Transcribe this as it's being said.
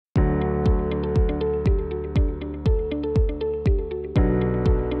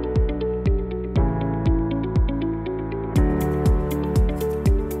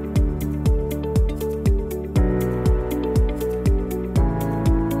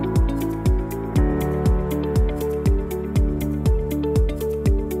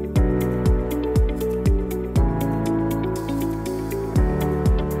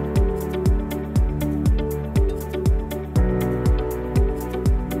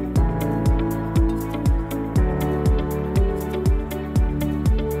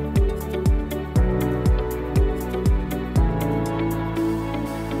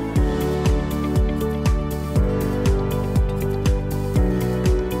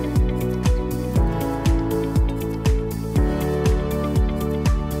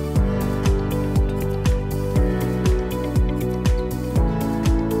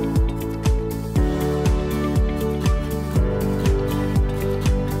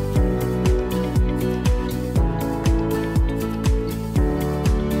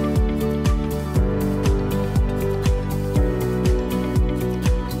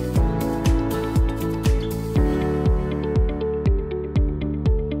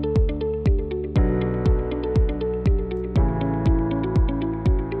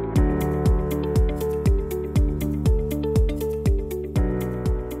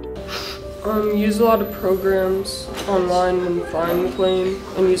a lot of programs online when flying the plane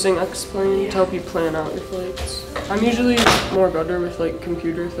and using X-Plane to help you plan out your flights. I'm usually more better with like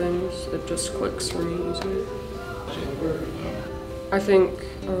computer things. It just clicks for me easier. I think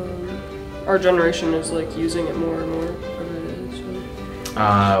our generation is like using it more and more every day.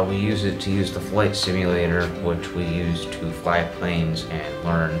 So. We use it to use the flight simulator, which we use to fly planes and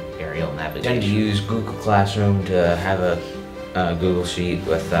learn aerial navigation. We use Google Classroom to have a Google Sheet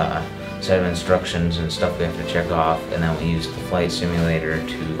with a set of instructions and stuff we have to check off, and then we use the flight simulator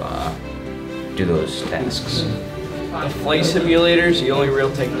to do those tasks. The flight simulator is the only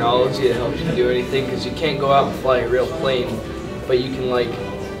real technology that helps you do anything, because you can't go out and fly a real plane, but you can, like,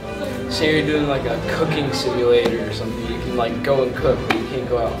 say you're doing like a cooking simulator or something, you can like go and cook, but you can't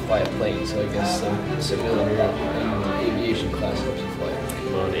go out and fly a plane. So I guess the simulator in aviation class helps you fly.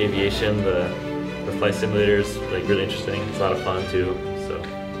 Well, in aviation, the flight simulator is like really interesting. It's a lot of fun too. So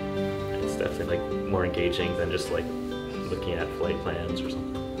it's definitely like more engaging than just like looking at flight plans or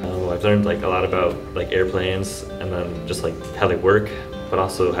something. I've learned like a lot about like airplanes and then just like how they work, but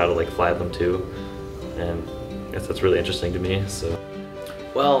also how to like fly them too. And I guess that's really interesting to me. So.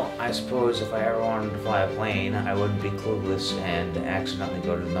 Well, I suppose if I ever wanted to fly a plane, I wouldn't be clueless and accidentally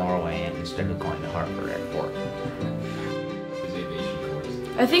go to Norway instead of going to Hartford Airport. Aviation Course.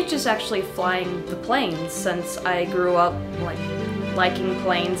 I think just actually flying the planes, since I grew up like liking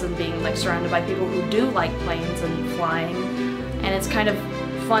planes and being like surrounded by people who do like planes and flying, and it's kind of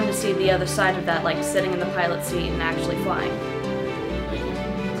fun to see the other side of that, like sitting in the pilot seat and actually flying.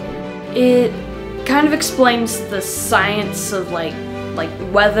 It kind of explains the science of like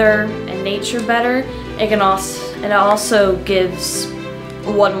weather and nature better. It also gives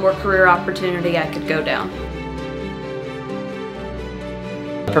one more career opportunity I could go down.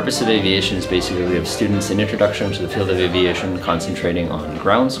 The purpose of aviation is basically we have students in Introduction to the Field of Aviation concentrating on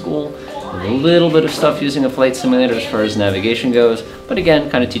ground school, a little bit of stuff using a flight simulator as far as navigation goes, but again,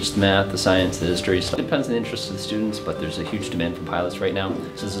 kind of teach the math, the science, the history. So it depends on the interest of the students, but there's a huge demand from pilots right now.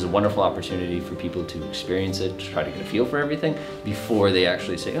 So this is a wonderful opportunity for people to experience it, to try to get a feel for everything before they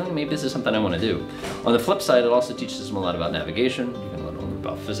actually say, oh, maybe this is something I want to do. On the flip side, it also teaches them a lot about navigation. You can learn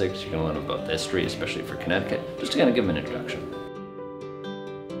about physics, you can learn about the history, especially for Connecticut, just to kind of give them an introduction.